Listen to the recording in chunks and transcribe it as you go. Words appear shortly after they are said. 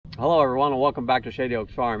Hello everyone and welcome back to Shady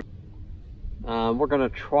Oaks Farm. We're going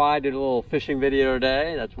to try to do a little fishing video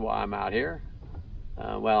today. That's why I'm out here.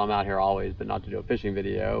 Well, I'm out here always, but not to do a fishing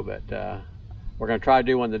video, but we're going to try to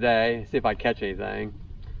do one today, see if I catch anything.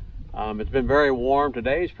 It's been very warm.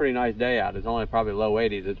 Today's a pretty nice day out. It's only probably low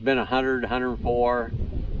 80s. It's been 100, 104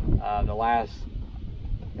 the last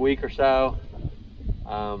week or so.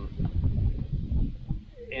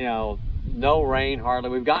 You know, no rain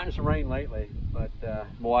hardly. We've gotten some rain lately, but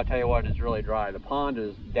boy, I tell you what, it's really dry. The pond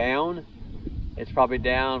is down. It's probably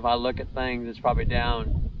down, if I look at things, it's probably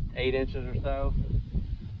down 8 inches or so,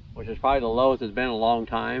 which is probably the lowest it's been in a long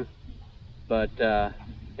time. But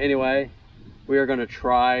anyway, we are going to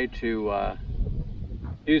try to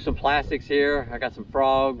do some plastics here. I got some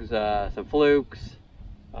frogs, some flukes.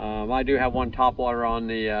 I do have one topwater on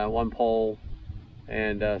the one pole,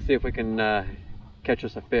 and see if we can catch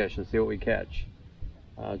us a fish and see what we catch.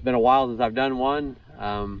 It's been a while since I've done one.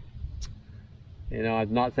 You know,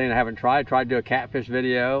 I'm not saying I haven't tried. Tried to do a catfish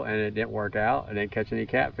video and it didn't work out. I didn't catch any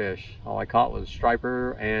catfish. All I caught was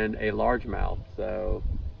striper and a largemouth. So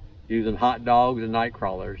using hot dogs and night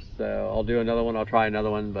crawlers. So I'll do another one. I'll try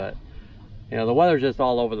another one, but you know, the weather's just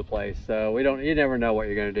all over the place. So you never know what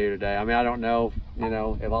you're going to do today. I mean, I don't know, you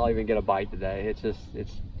know, if I'll even get a bite today. It's just,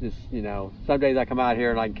 you know, some days I come out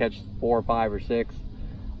here and I can catch 4 or 5 or 6.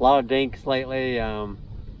 A lot of dinks lately.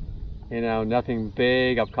 You know, nothing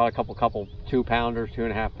big. I've caught a couple 2-pounders,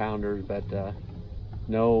 2.5-pounders, but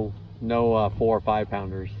no 4 or 5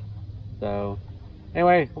 pounders. So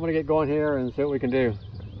anyway, I'm gonna get going here and see what we can do.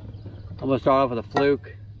 I'm gonna start off with a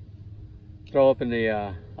fluke, throw up in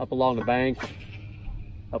the up along the bank,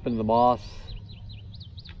 up into the moss,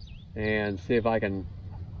 and see if I can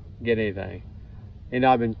get anything. You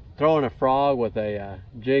know, I've been throwing a frog with a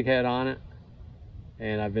jig head on it,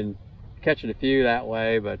 and I've been catching a few that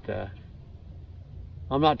way, but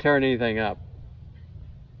I'm not tearing anything up.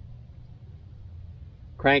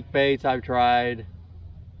 Crankbaits I've tried.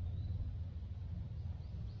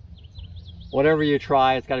 Whatever you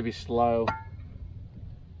try, it's got to be slow.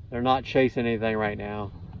 They're not chasing anything right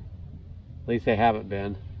now. At least they haven't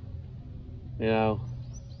been. You know,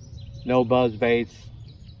 no buzz baits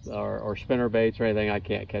or spinner baits or anything. I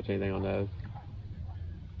can't catch anything on those.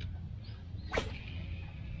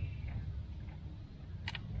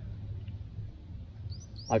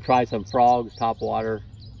 I've tried some frogs, topwater,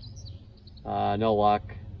 no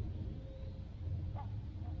luck.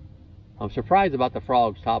 I'm surprised about the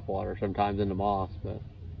frogs topwater sometimes in the moss, but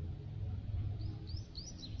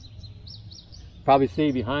probably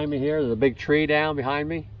see behind me here, there's a big tree down behind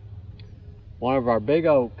me. One of our big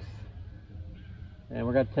oaks, and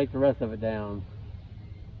we're going to take the rest of it down.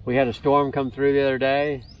 We had a storm come through the other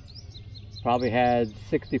day, probably had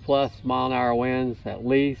 60+ mile-an-hour winds at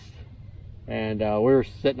least. And we were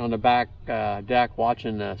sitting on the back deck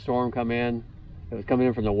watching the storm come in. It was coming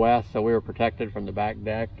in from the west, so we were protected from the back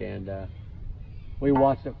deck, and we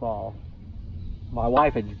watched it fall. My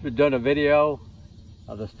wife had done a video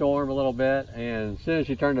of the storm a little bit, and as soon as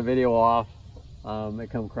she turned the video off, it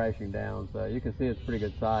come crashing down. So you can see it's pretty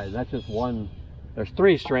good size. That's just one. There's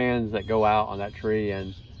 3 strands that go out on that tree,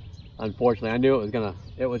 and unfortunately, I knew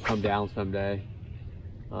it would come down someday.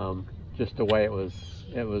 Just the way it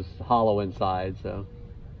was hollow inside, so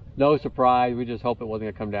no surprise. We just hope it wasn't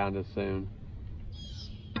gonna come down this soon.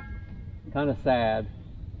 Kind of sad.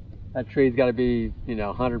 That tree's got to be, you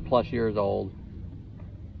know, 100+ years old.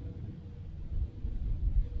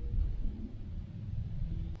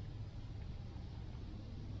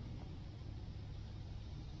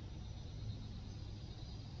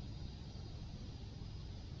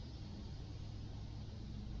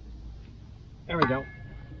 There we go.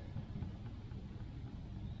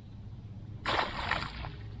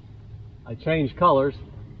 I changed colors.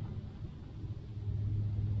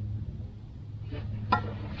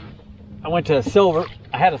 I went to silver.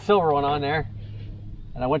 I had a silver one on there,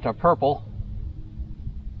 and I went to a purple.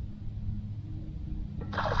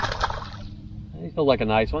 He still like a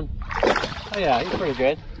nice one. Oh yeah, he's pretty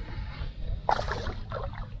good.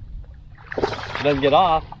 It doesn't get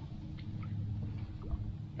off.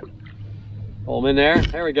 Pull him in there.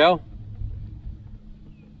 There we go.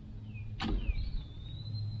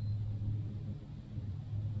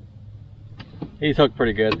 He's hooked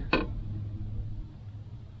pretty good.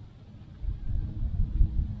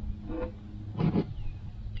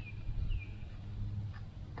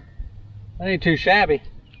 That ain't too shabby.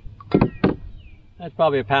 That's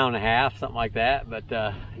probably 1.5 pounds, something like that. But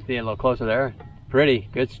you see a little closer there. Pretty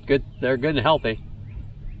good. They're good and healthy.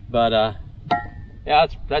 But yeah,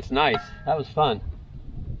 that's nice. That was fun.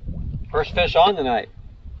 First fish on tonight.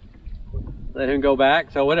 let him go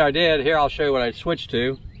back. So what I did, here I'll show you what I switched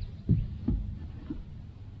to.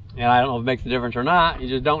 And I don't know if it makes a difference or not. You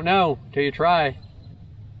just don't know till you try.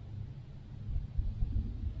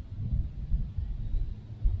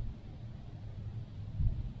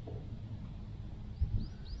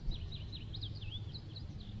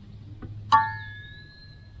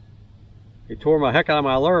 He tore my heck out of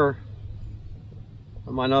my lure.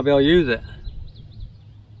 I might not be able to use it.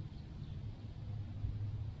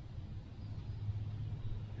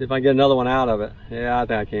 See if I can get another one out of it. Yeah, I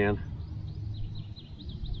think I can.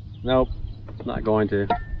 Nope, not going to.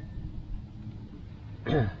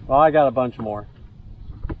 Well, I got a bunch more.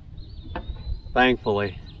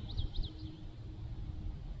 Thankfully.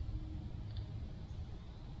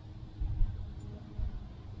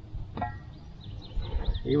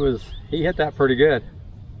 He hit that pretty good.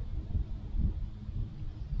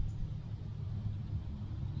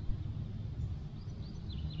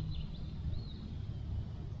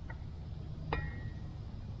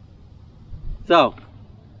 So,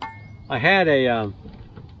 I had a,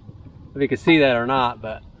 if you can see that or not,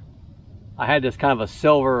 but I had this kind of a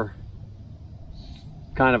silver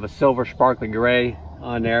sparkly gray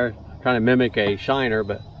on there, trying to mimic a shiner,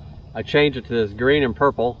 but I changed it to this green and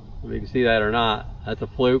purple, if you can see that or not. That's a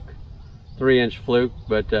fluke, 3-inch fluke,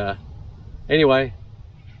 but anyway,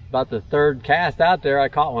 about the third cast out there, I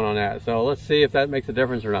caught one on that. So let's see if that makes a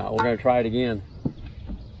difference or not. We're gonna try it again.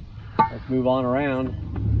 Let's move on around.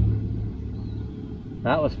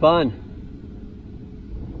 That was fun.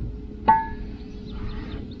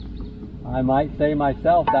 I might say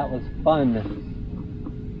myself, that was fun.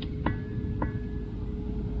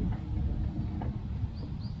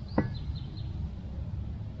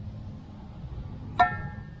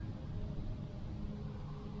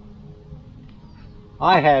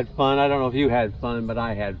 I had fun. I don't know if you had fun, but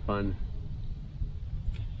I had fun.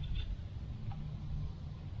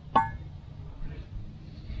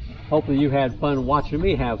 Hopefully you had fun watching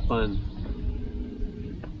me have fun.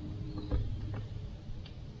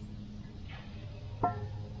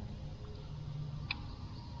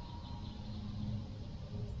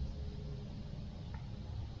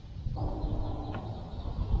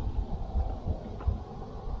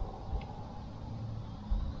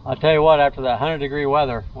 I'll tell you what, after that 100-degree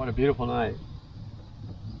weather, what a beautiful night.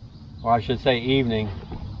 Or I should say evening.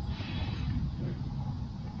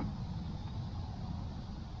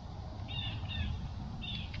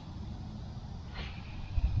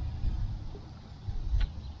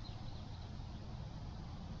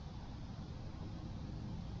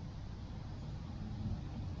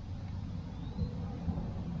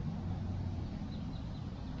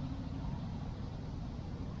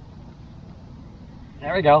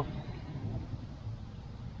 There we go.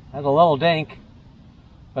 That's a little dink,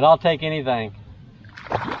 but I'll take anything.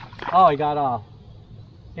 Oh, he got off.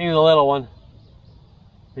 He was a little one.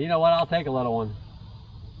 But you know what? I'll take a little one.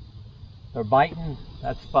 They're biting.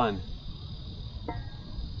 That's fun.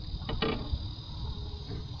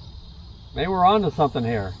 Maybe we're on to something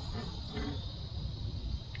here.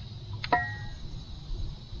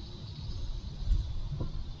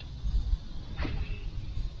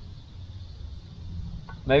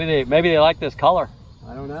 Maybe they like this color.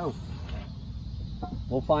 I don't know.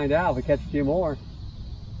 We'll find out if we catch a few more.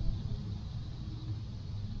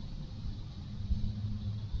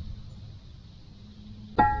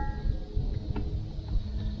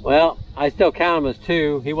 Well, I still count him as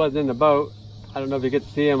 2. He wasn't in the boat. I don't know if you get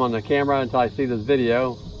to see him on the camera until I see this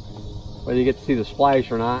video, whether you get to see the splash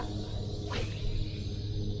or not.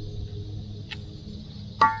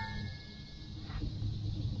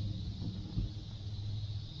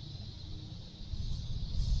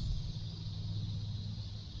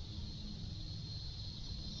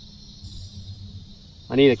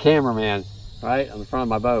 I need a cameraman, right, on the front of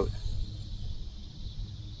my boat.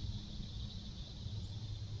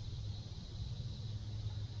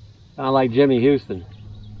 Sound like Jimmy Houston.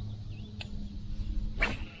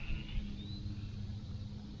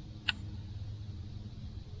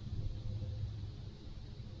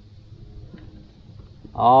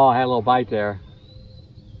 Oh, I had a little bite there.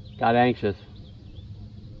 Got anxious.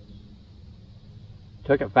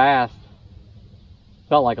 Took it fast.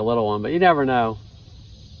 Felt like a little one, but you never know.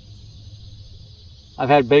 I've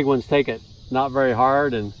had big ones take it not very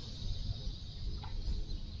hard, and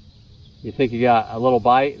you think you got a little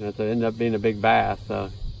bite, and it ended up being a big bass. So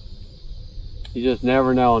you just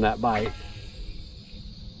never know on that bite.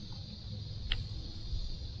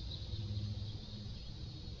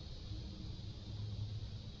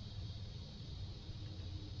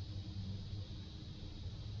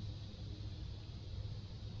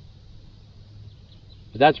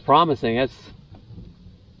 But that's promising. It's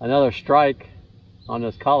another strike on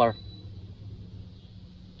this color.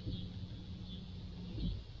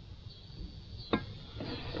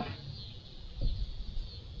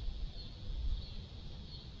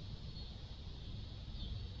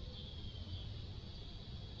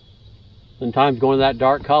 Sometimes going to that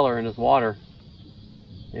dark color in this water.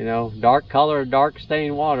 You know, dark color, dark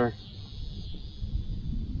stained water.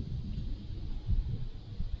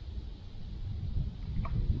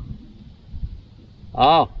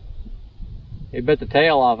 Oh, he bit the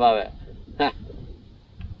tail off of it.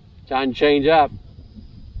 Trying to change up.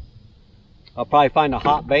 I'll probably find a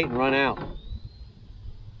hot bait and run out.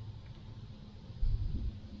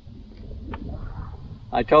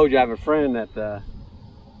 I told you I have a friend that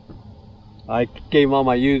I gave him all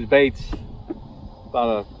my used baits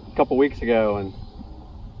about a couple weeks ago, and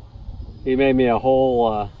he made me a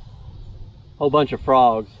whole bunch of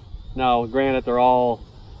frogs. Now, granted, they're all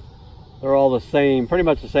the same, pretty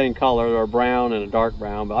much the same color. They're brown and a dark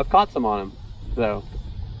brown, but I've caught some on them. So,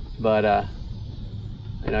 but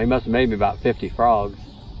you know, he must have made me about 50 frogs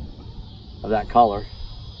of that color.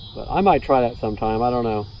 But I might try that sometime. I don't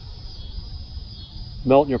know.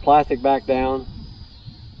 Melting your plastic back down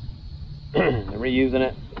and reusing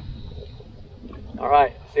it. All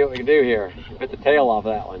right, see what we can do here. Bit the tail off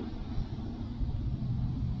that one.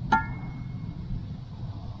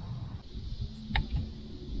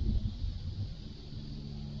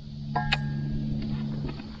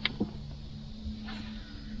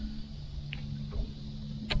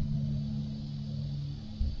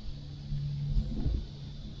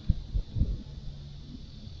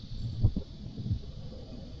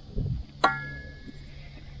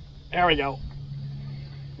 There we go.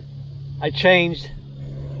 I changed.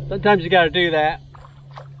 Sometimes you got to do that.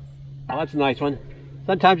 Oh, that's a nice one.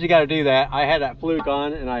 Sometimes you got to do that. I had that fluke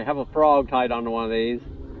on, and I have a frog tied onto one of these,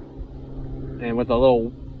 and with a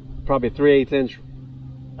little, probably 3/8 inch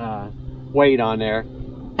weight on there.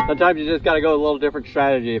 Sometimes you just got to go with a little different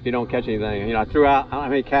strategy if you don't catch anything. You know, I threw out, I don't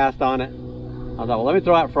have any cast on it. I thought, well, let me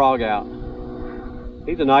throw that frog out.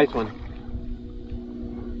 He's a nice one.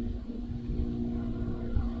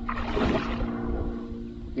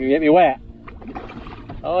 You get me wet.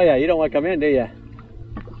 Oh yeah, you don't want to come in, do you?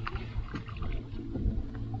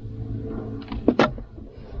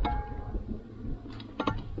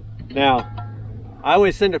 Now, I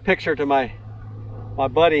always send a picture to my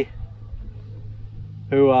buddy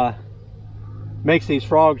who makes these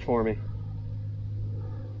frogs for me.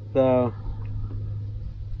 So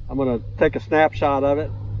I'm gonna take a snapshot of it.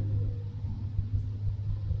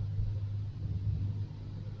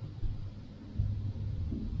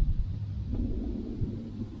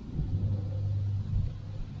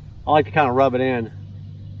 I like to kind of rub it in.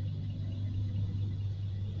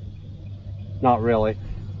 Not really.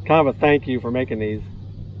 Kind of a thank you for making these.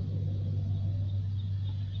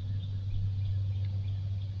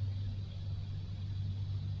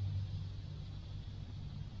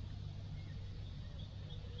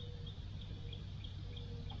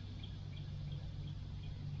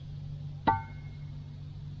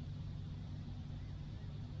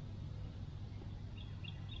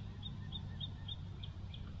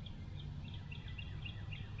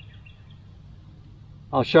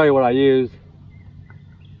 I'll show you what I use.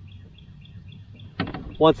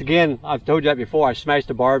 Once again, I've told you that before, I smashed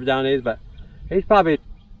the barbs down these, but he's probably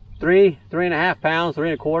 3.5 pounds,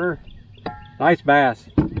 3.25. Nice bass.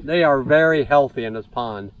 They are very healthy in this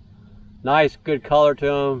pond. Nice, good color to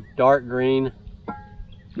them, dark green.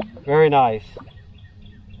 Very nice.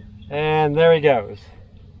 And there he goes.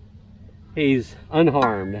 He's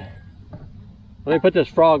unharmed. Let me put this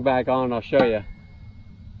frog back on and I'll show you.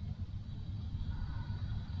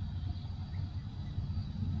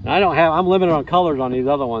 I'm limited on colors on these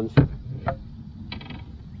other ones.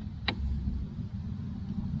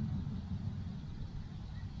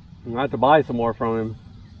 I have to buy some more from him.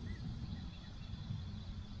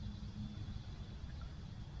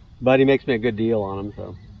 But he makes me a good deal on them,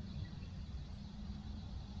 so.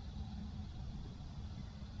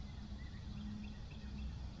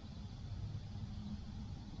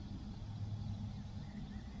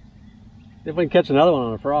 See if we can catch another one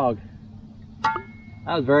on a frog.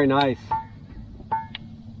 That was very nice.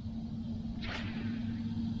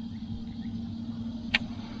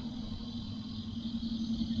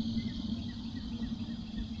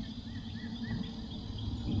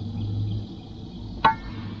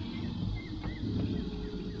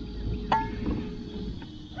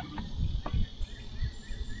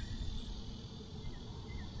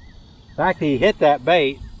 In fact, he hit that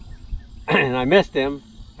bait and I missed him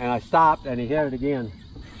and I stopped and he hit it again.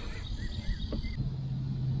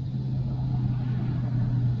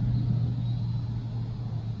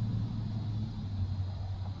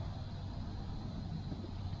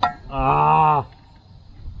 Ah!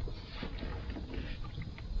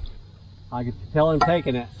 I can tell him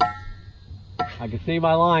taking it. I can see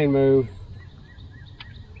my line move.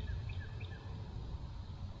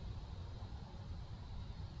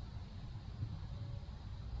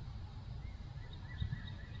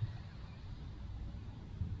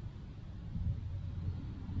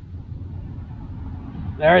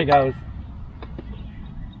 There he goes.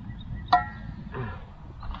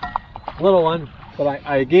 Little one, but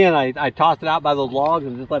I tossed it out by those logs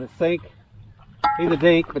and just let it sink. He's a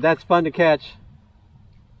dink, but that's fun to catch.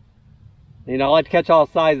 You know, I like to catch all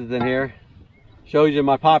sizes in here. Shows you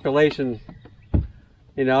my population.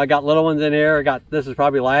 You know, I got little ones in here. This is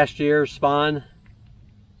probably last year's spawn.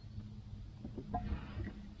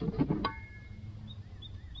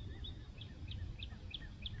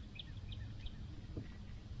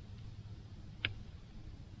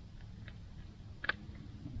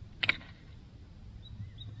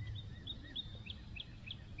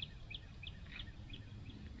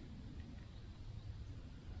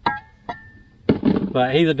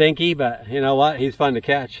 But he's a dinky, but you know what? He's fun to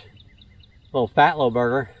catch. Little fat little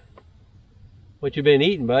burger. What you been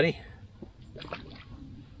eating, buddy?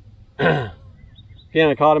 Again,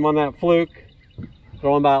 I caught him on that fluke.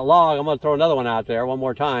 Throwing by a log. I'm going to throw another one out there one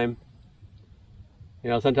more time. You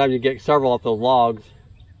know, sometimes you get several off those logs.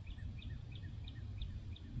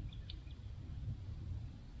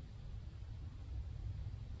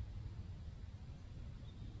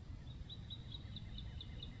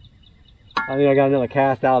 I think I got another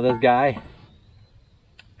cast out of this guy.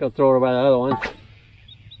 Go throw it by the other one.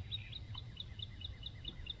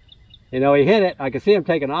 You know, he hit it. I could see him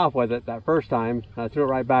taking off with it that first time. I threw it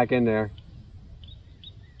right back in there.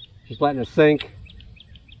 Just letting it sink.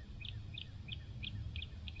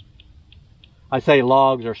 I say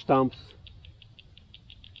logs or stumps.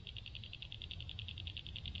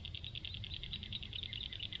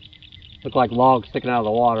 Look like logs sticking out of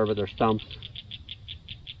the water, but they're stumps.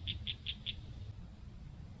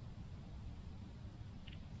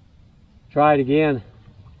 Try it again.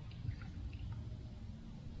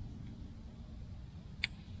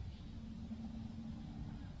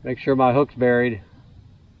 Make sure my hook's buried.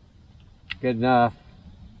 Good enough.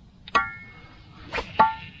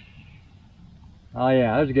 Oh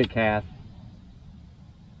yeah, that was a good cast.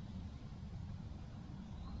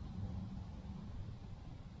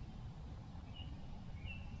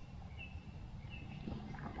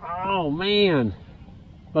 Oh man,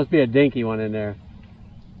 must be a dinky one in there.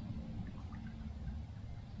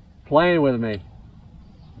 Playing with me.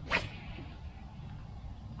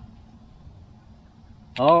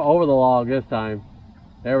 Oh, over the log this time.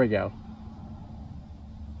 There we go.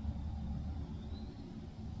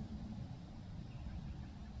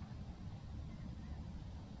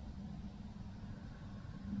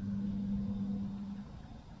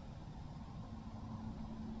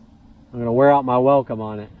 I'm going to wear out my welcome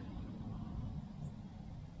on it.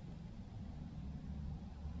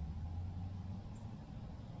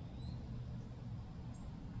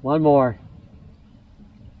 One more.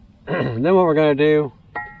 And then what we're going to do,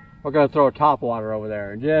 we're going to throw a topwater over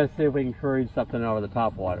there and just see if we can encourage something over the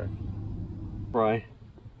topwater. Right.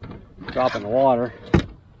 Drop in the water.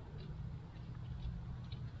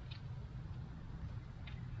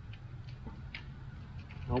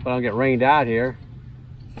 Hope I don't get rained out here.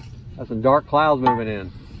 Got some dark clouds moving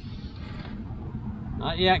in.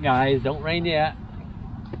 Not yet, guys. Don't rain yet.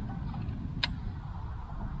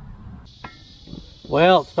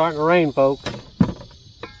 Well, it's starting to rain, folks.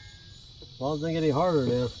 As long as it doesn't get any harder than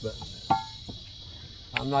this, but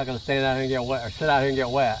I'm not going to stand out here and get wet, or sit out here and get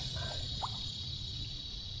wet.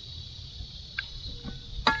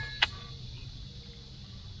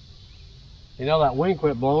 You know, that wind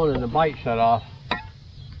quit blowing and the bite shut off.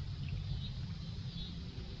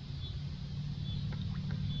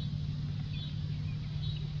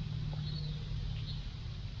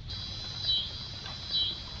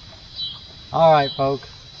 All right, folks.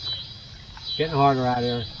 It's getting harder out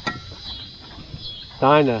here.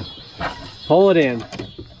 Time to pull it in.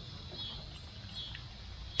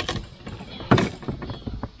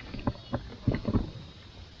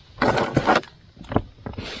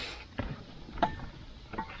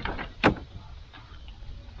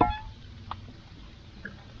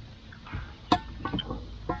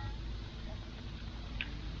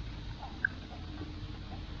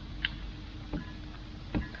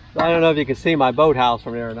 I don't know if you can see my boathouse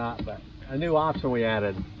from there or not, but a new option we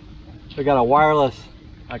added. We got a wireless,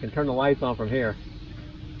 I can turn the lights on from here.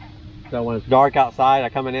 So when it's dark outside, I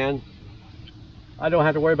coming in, I don't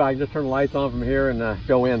have to worry about it. I can just turn the lights on from here and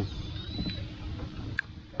go in.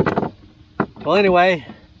 Well, anyway,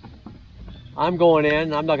 I'm going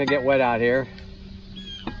in. I'm not gonna get wet out here.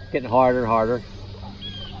 It's getting harder and harder.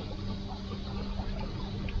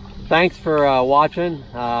 Thanks for watching.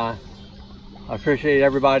 I appreciate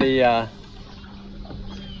everybody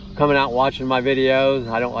coming out and watching my videos.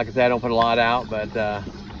 Like I said, I don't put a lot out, but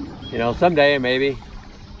you know, someday maybe.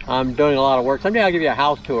 I'm doing a lot of work. Someday I'll give you a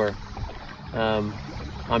house tour. I'm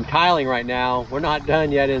tiling right now. We're not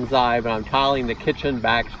done yet inside, but I'm tiling the kitchen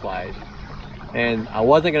backsplash. And I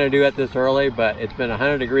wasn't going to do it this early, but it's been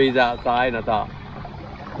 100 degrees outside, and I thought,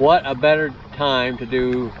 what a better time to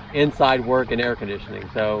do inside work and air conditioning.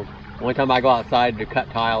 So one time I go outside to cut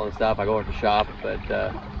tile and stuff, I go to the shop. But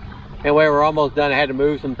anyway, we're almost done. I had to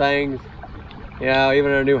move some things. You know,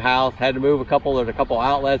 even in a new house, had to move a couple. There's a couple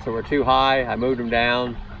outlets that were too high. I moved them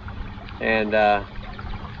down. And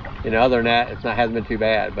you know, other than that, hasn't been too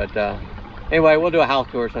bad. But anyway, we'll do a house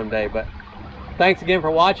tour someday. But thanks again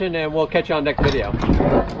for watching, and we'll catch you on the next video.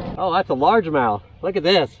 Oh, that's a largemouth. Look at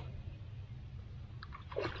this.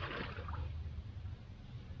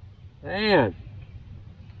 Man,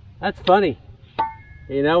 that's funny.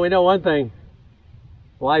 You know, we know one thing.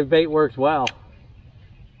 Live bait works well.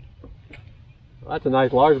 That's a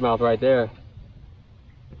nice largemouth right there.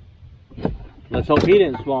 Let's hope he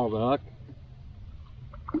didn't swallow the hook.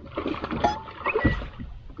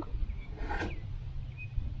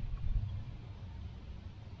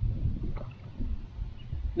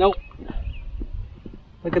 Nope.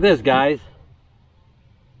 Look at this, guys.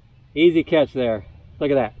 Easy catch there. Look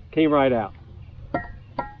at that. Came right out.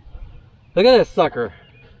 Look at this sucker.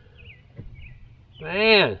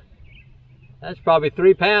 Man, that's probably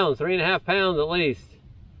 3 pounds, 3.5 pounds at least.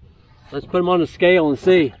 Let's put him on the scale and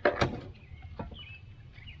see.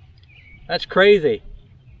 That's crazy.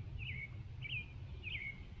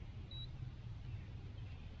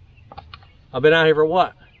 I've been out here for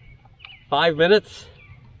what? 5 minutes?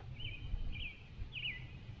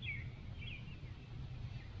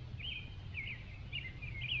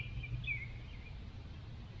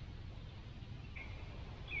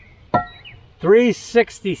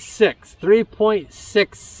 $3.66,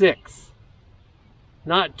 3.66.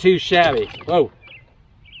 Not too shabby. Whoa.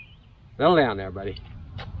 Settle down there, buddy.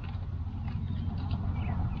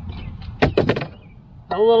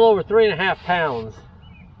 A little over 3.5 pounds.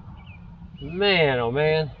 Man, oh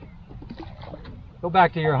man. Go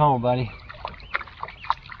back to your home, buddy.